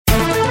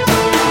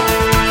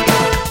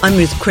I'm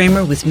Ruth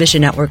Kramer with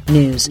Mission Network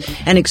News.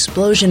 An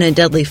explosion and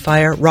deadly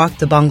fire rocked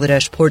the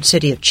Bangladesh port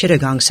city of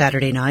Chittagong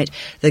Saturday night.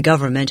 The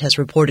government has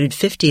reported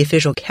 50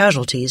 official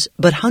casualties,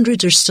 but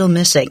hundreds are still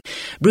missing.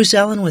 Bruce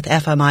Allen with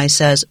FMI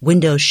says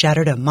windows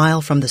shattered a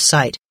mile from the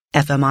site.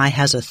 FMI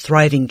has a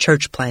thriving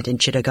church plant in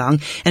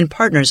Chittagong, and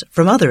partners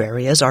from other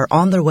areas are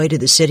on their way to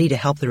the city to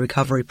help the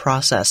recovery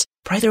process.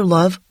 Pray their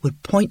love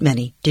would point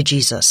many to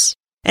Jesus.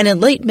 And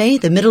in late May,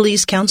 the Middle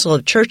East Council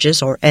of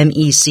Churches, or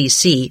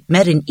MECC,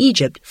 met in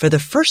Egypt for the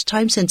first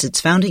time since its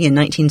founding in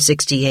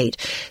 1968.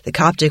 The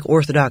Coptic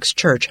Orthodox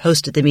Church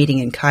hosted the meeting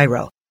in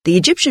Cairo. The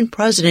Egyptian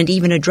president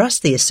even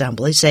addressed the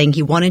assembly, saying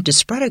he wanted to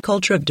spread a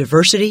culture of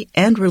diversity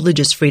and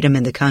religious freedom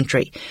in the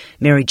country.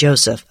 Mary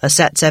Joseph, a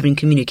Sat7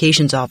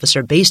 communications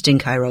officer based in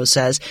Cairo,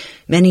 says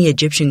many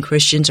Egyptian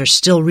Christians are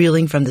still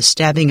reeling from the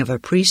stabbing of a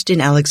priest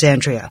in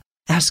Alexandria.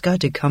 Ask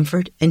God to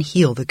comfort and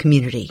heal the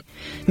community.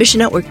 Mission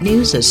Network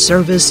News, a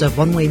service of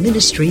One Way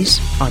Ministries.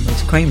 I'm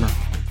Ruth Kramer.